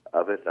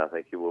of it, and I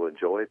think you will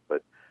enjoy it.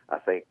 But I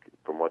think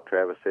from what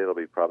Travis said, it'll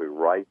be probably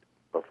right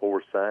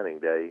before signing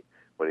day,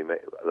 when the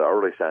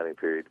early signing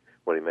period,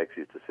 when he makes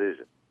his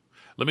decision.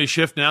 Let me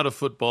shift now to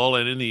football.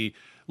 And in the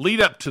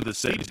lead up to the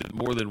season,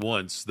 more than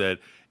once, that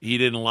he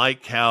didn't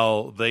like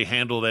how they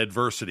handled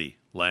adversity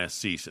last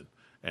season,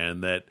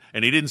 and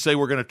he didn't say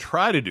we're going to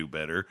try to do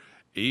better.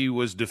 He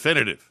was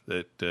definitive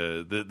that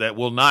that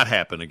will not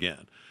happen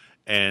again.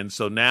 And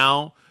so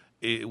now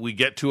we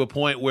get to a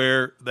point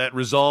where that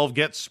resolve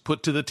gets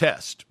put to the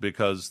test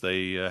because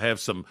they have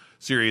some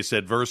serious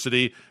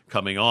adversity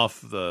coming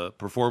off the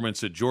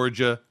performance at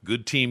Georgia.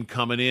 Good team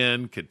coming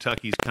in.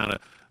 Kentucky's kind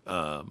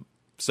of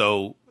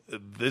so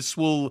this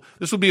will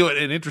be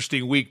an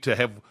interesting week to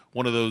have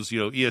one of those,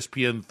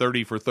 ESPN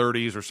 30 for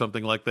 30s or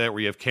something like that,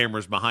 where you have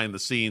cameras behind the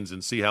scenes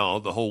and see how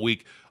the whole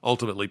week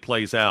ultimately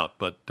plays out.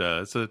 But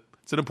it's an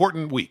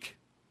important week.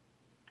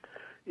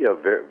 Yeah,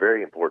 very,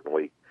 very important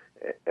week.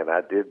 And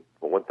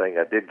one thing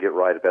I did get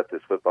right about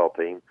this football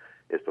team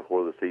is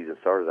before the season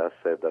started, I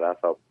said that I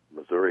thought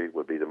Missouri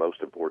would be the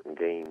most important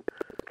game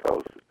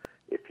because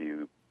if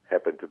you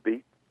happen to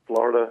beat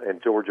Florida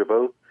and Georgia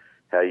both,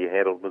 how you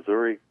handled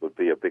Missouri would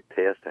be a big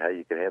test of how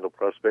you can handle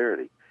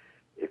prosperity.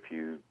 If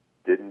you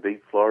didn't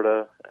beat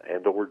Florida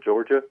and or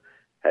Georgia,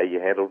 how you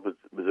handled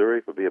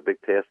Missouri would be a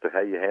big test of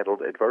how you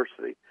handled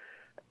adversity.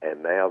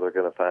 And now they're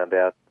going to find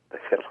out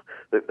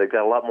they've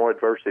got a lot more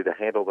adversity to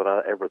handle than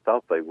I ever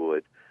thought they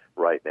would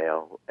right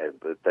now.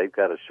 But they've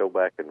got to show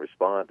back and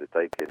respond that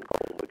they can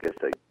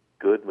against a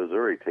good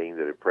Missouri team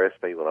that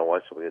impressed me when I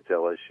watched them against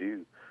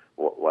LSU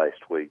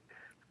last week.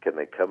 Can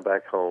they come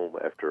back home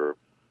after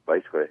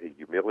basically a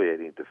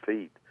humiliating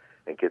defeat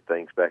and get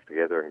things back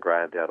together and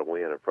grind out a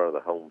win in front of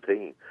the home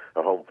team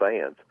or home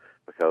fans?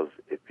 Because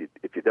if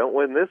you don't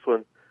win this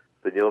one,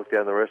 then you look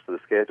down the rest of the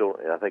schedule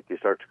and I think you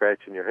start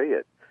scratching your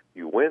head.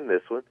 You win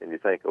this one and you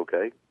think,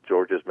 okay,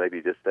 Georgia's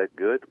maybe just that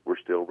good. We're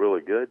still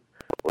really good.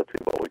 Let's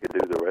see what we can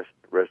do the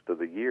rest of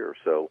the year.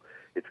 So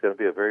it's going to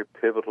be a very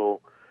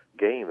pivotal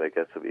game. They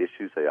got some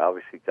issues they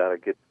obviously got to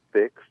get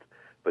fixed,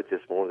 but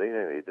just more than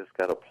anything, they just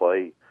got to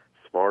play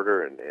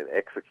smarter and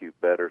execute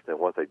better than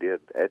what they did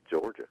at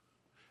Georgia.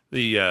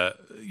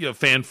 The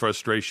fan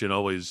frustration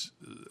always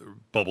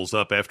bubbles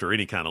up after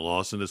any kind of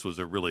loss, and this was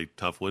a really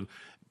tough one.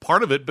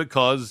 Part of it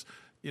because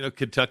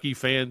Kentucky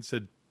fans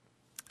had,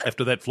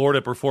 after that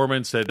Florida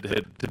performance, had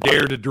to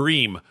dare to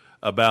dream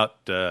about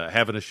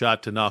having a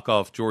shot to knock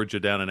off Georgia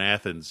down in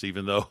Athens,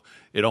 even though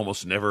it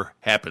almost never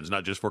happens,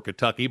 not just for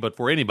Kentucky, but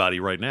for anybody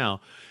right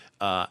now.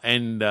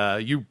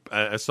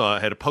 I saw I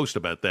had a post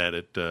about that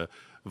at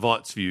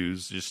Vaught's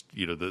Views, just,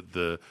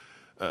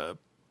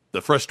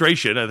 the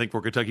frustration, I think,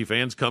 for Kentucky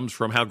fans comes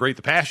from how great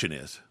the passion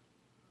is.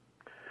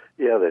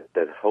 Yeah,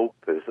 that hope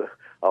is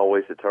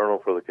always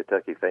eternal for the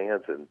Kentucky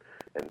fans and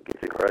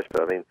gets crushed.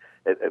 But, I mean,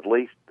 at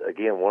least,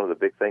 again, one of the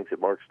big things that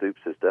Mark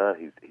Stoops has done,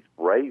 he's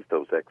raised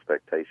those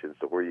expectations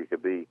to where you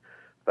could be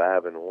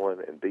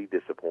 5-1 and be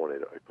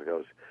disappointed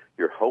because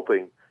you're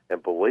hoping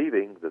and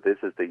believing that this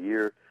is the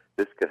year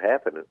this could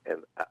happen.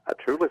 And I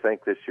truly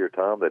think this year,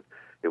 Tom, that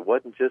it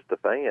wasn't just the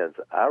fans.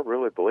 I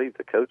really believe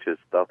the coaches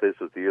thought this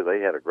was the year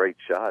they had a great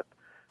shot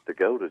to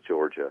go to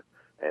Georgia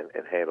and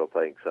handle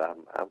things.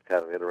 I'm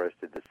kind of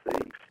interested to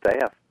see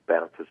staff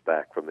bounces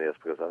back from this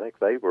because I think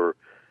they were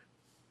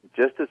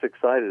just as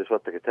excited as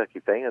what the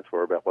Kentucky fans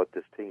were about what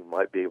this team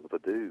might be able to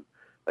do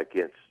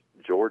against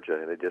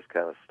Georgia, and it just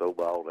kind of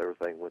snowballed.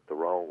 Everything went the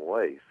wrong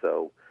way.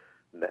 So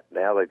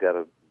now they've got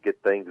to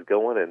get things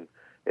going, and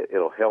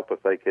it'll help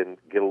if they can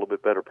get a little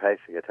bit better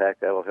passing attack.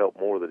 That'll help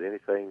more than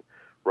anything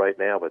right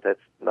now, but that's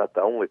not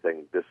the only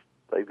thing.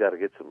 They've got to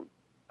get some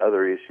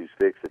other issues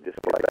fixed and just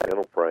like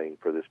mental praying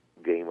for this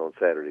game on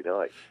Saturday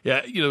night.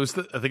 Yeah, I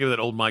think of that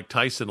old Mike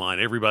Tyson line,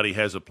 everybody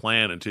has a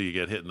plan until you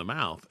get hit in the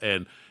mouth.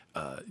 And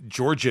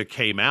Georgia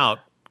came out,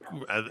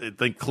 I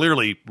think,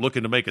 clearly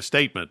looking to make a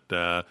statement.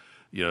 I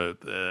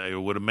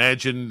would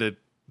imagine that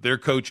their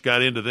coach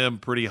got into them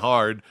pretty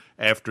hard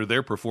after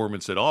their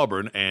performance at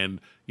Auburn,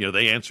 and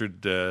they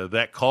answered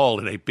that call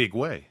in a big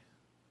way.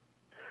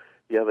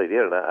 Yeah, they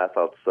did, and I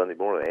thought Sunday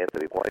morning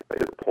Anthony White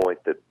made a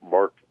point that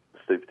Mark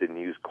Stoops didn't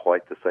use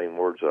quite the same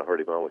words. I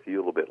heard him on with you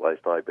a little bit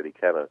last night, but he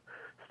kind of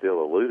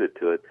still alluded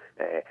to it.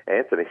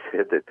 Anthony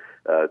said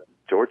that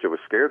Georgia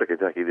was scared of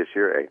Kentucky this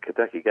year, and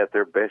Kentucky got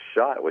their best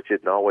shot, which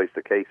isn't always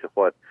the case of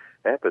what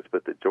happens,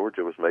 but that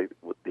Georgia was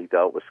he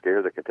thought was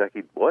scared that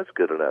Kentucky was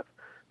good enough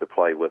to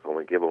play with them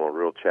and give them a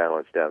real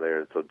challenge down there.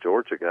 And so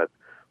Georgia got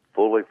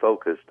fully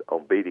focused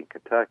on beating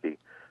Kentucky,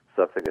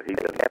 something that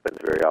doesn't happen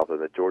very often,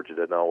 that Georgia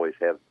doesn't always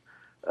have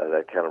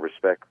that kind of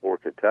respect for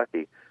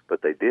Kentucky,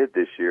 but they did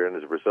this year, and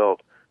as a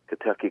result,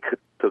 Kentucky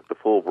took the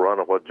full brunt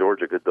of what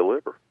Georgia could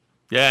deliver.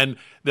 Yeah, and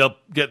they'll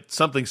get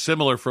something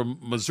similar from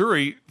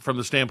Missouri from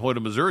the standpoint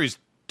of Missouri's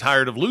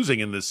tired of losing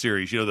in this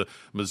series. The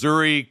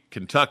Missouri,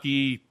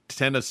 Kentucky,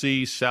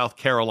 Tennessee, South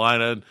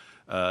Carolina,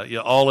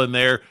 all in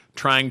there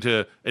trying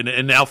to,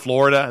 and now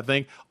Florida, I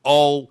think,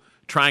 all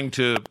trying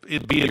to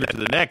be into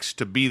the next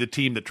to be the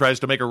team that tries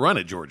to make a run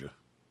at Georgia.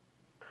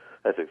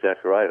 That's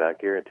exactly right. I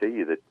guarantee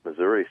you that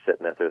Missouri's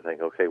sitting out there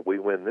thinking, okay, we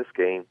win this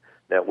game,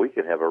 now we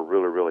can have a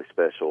really, really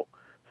special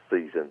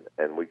season,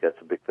 and we got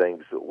some big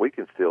things that we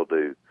can still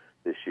do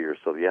this year.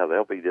 So, yeah,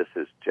 they'll be just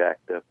as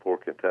jacked up for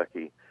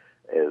Kentucky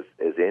as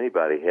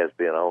anybody has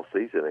been all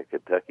season, and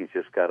Kentucky's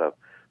just got to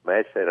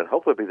match that, and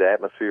hopefully be the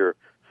atmosphere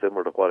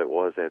similar to what it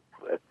was at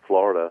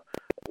Florida,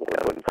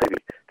 when maybe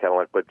kind of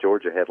like what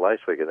Georgia had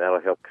last week, and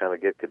that'll help kind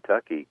of get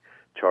Kentucky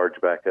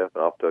charged back up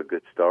and off to a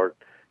good start,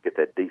 get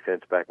that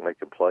defense back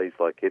making plays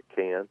like it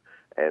can,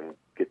 and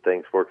get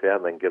things worked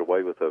out, and then get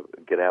out with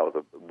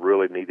a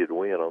really needed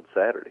win on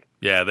Saturday.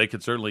 Yeah, they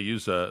could certainly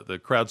use the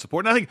crowd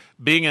support. And I think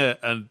being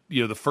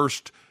the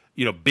first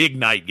big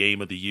night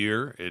game of the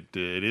year, it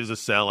is a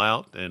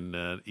sellout,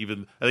 and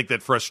even I think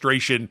that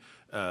frustration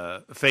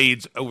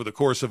fades over the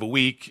course of a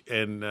week,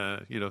 and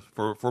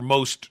for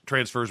most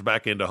transfers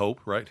back into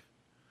hope, right?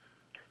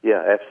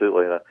 Yeah,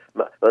 absolutely.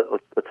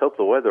 Let's hope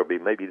the weather will be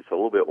maybe just a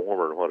little bit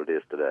warmer than what it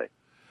is today.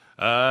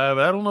 I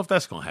don't know if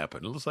that's going to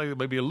happen. It looks like it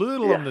may be a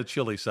little on the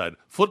chilly side.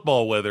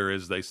 Football weather,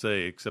 as they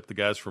say, except the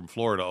guys from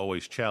Florida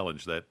always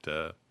challenge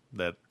that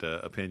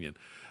opinion.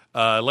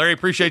 Larry,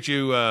 appreciate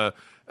you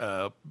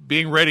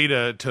being ready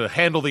to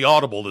handle the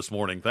audible this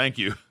morning. Thank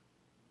you.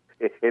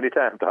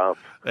 Anytime, Tom.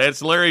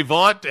 That's Larry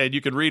Vaught, and you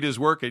can read his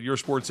work at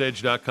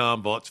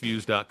yoursportsedge.com,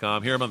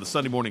 vaughtsviews.com. Hear him on the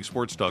Sunday Morning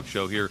Sports Talk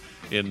Show here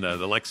in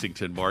the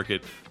Lexington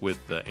market with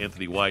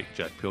Anthony White,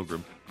 Jack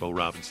Pilgrim, Bo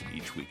Robinson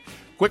each week.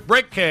 Quick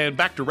break, and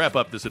back to wrap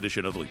up this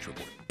edition of the Leach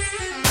Report.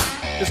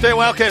 This day in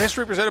Wildcat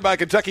History presented by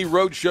Kentucky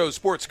Roadshow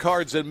Sports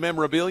Cards and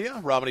Memorabilia.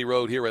 Romney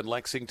Road here in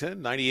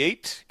Lexington,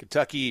 98.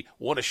 Kentucky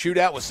won a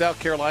shootout with South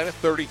Carolina,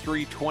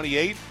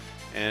 33-28.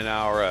 And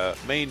our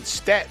main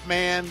stat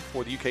man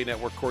for the UK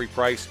Network, Corey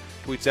Price,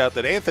 tweets out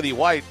that Anthony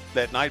White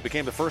that night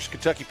became the first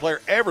Kentucky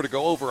player ever to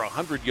go over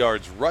 100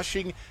 yards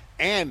rushing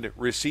and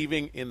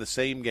receiving in the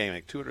same game.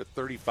 Like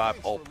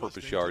 235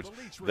 all-purpose yards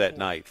that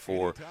night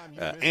for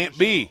Ant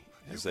B,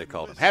 as they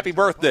called him. Happy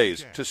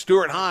birthdays to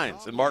Stuart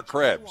Hines and Mark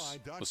Krebs.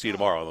 We'll see you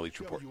tomorrow on the Leach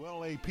Report.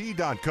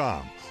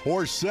 WLAP.com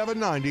or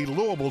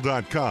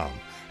 790Louisville.com.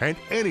 And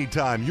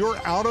anytime you're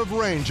out of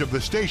range of the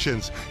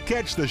stations,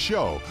 catch the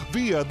show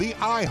via the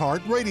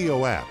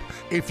iHeartRadio app.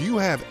 If you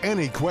have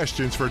any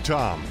questions for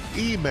Tom,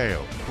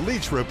 email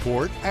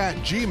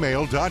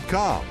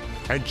leachreport@gmail.com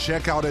and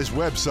check out his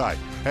website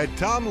at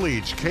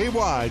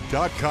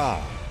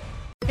tomleachky.com.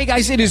 Hey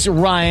guys, it is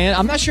Ryan.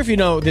 I'm not sure if you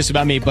know this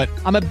about me, but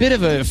I'm a bit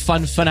of a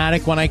fun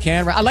fanatic when I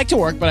can. I like to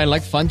work, but I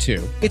like fun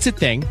too. It's a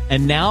thing.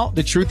 And now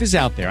the truth is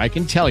out there. I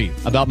can tell you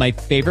about my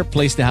favorite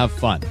place to have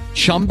fun.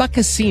 Chumba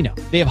Casino.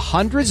 They have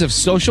hundreds of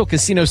social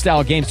casino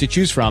style games to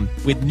choose from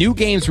with new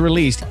games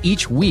released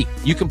each week.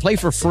 You can play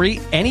for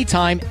free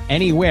anytime,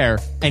 anywhere.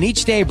 And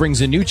each day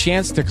brings a new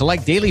chance to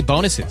collect daily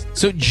bonuses.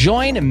 So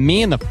join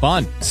me in the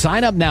fun.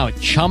 Sign up now at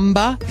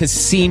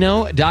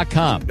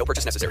ChumbaCasino.com. No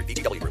purchase necessary.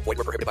 VGW Group. Void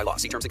where prohibited by law.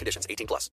 See terms and conditions. 18+.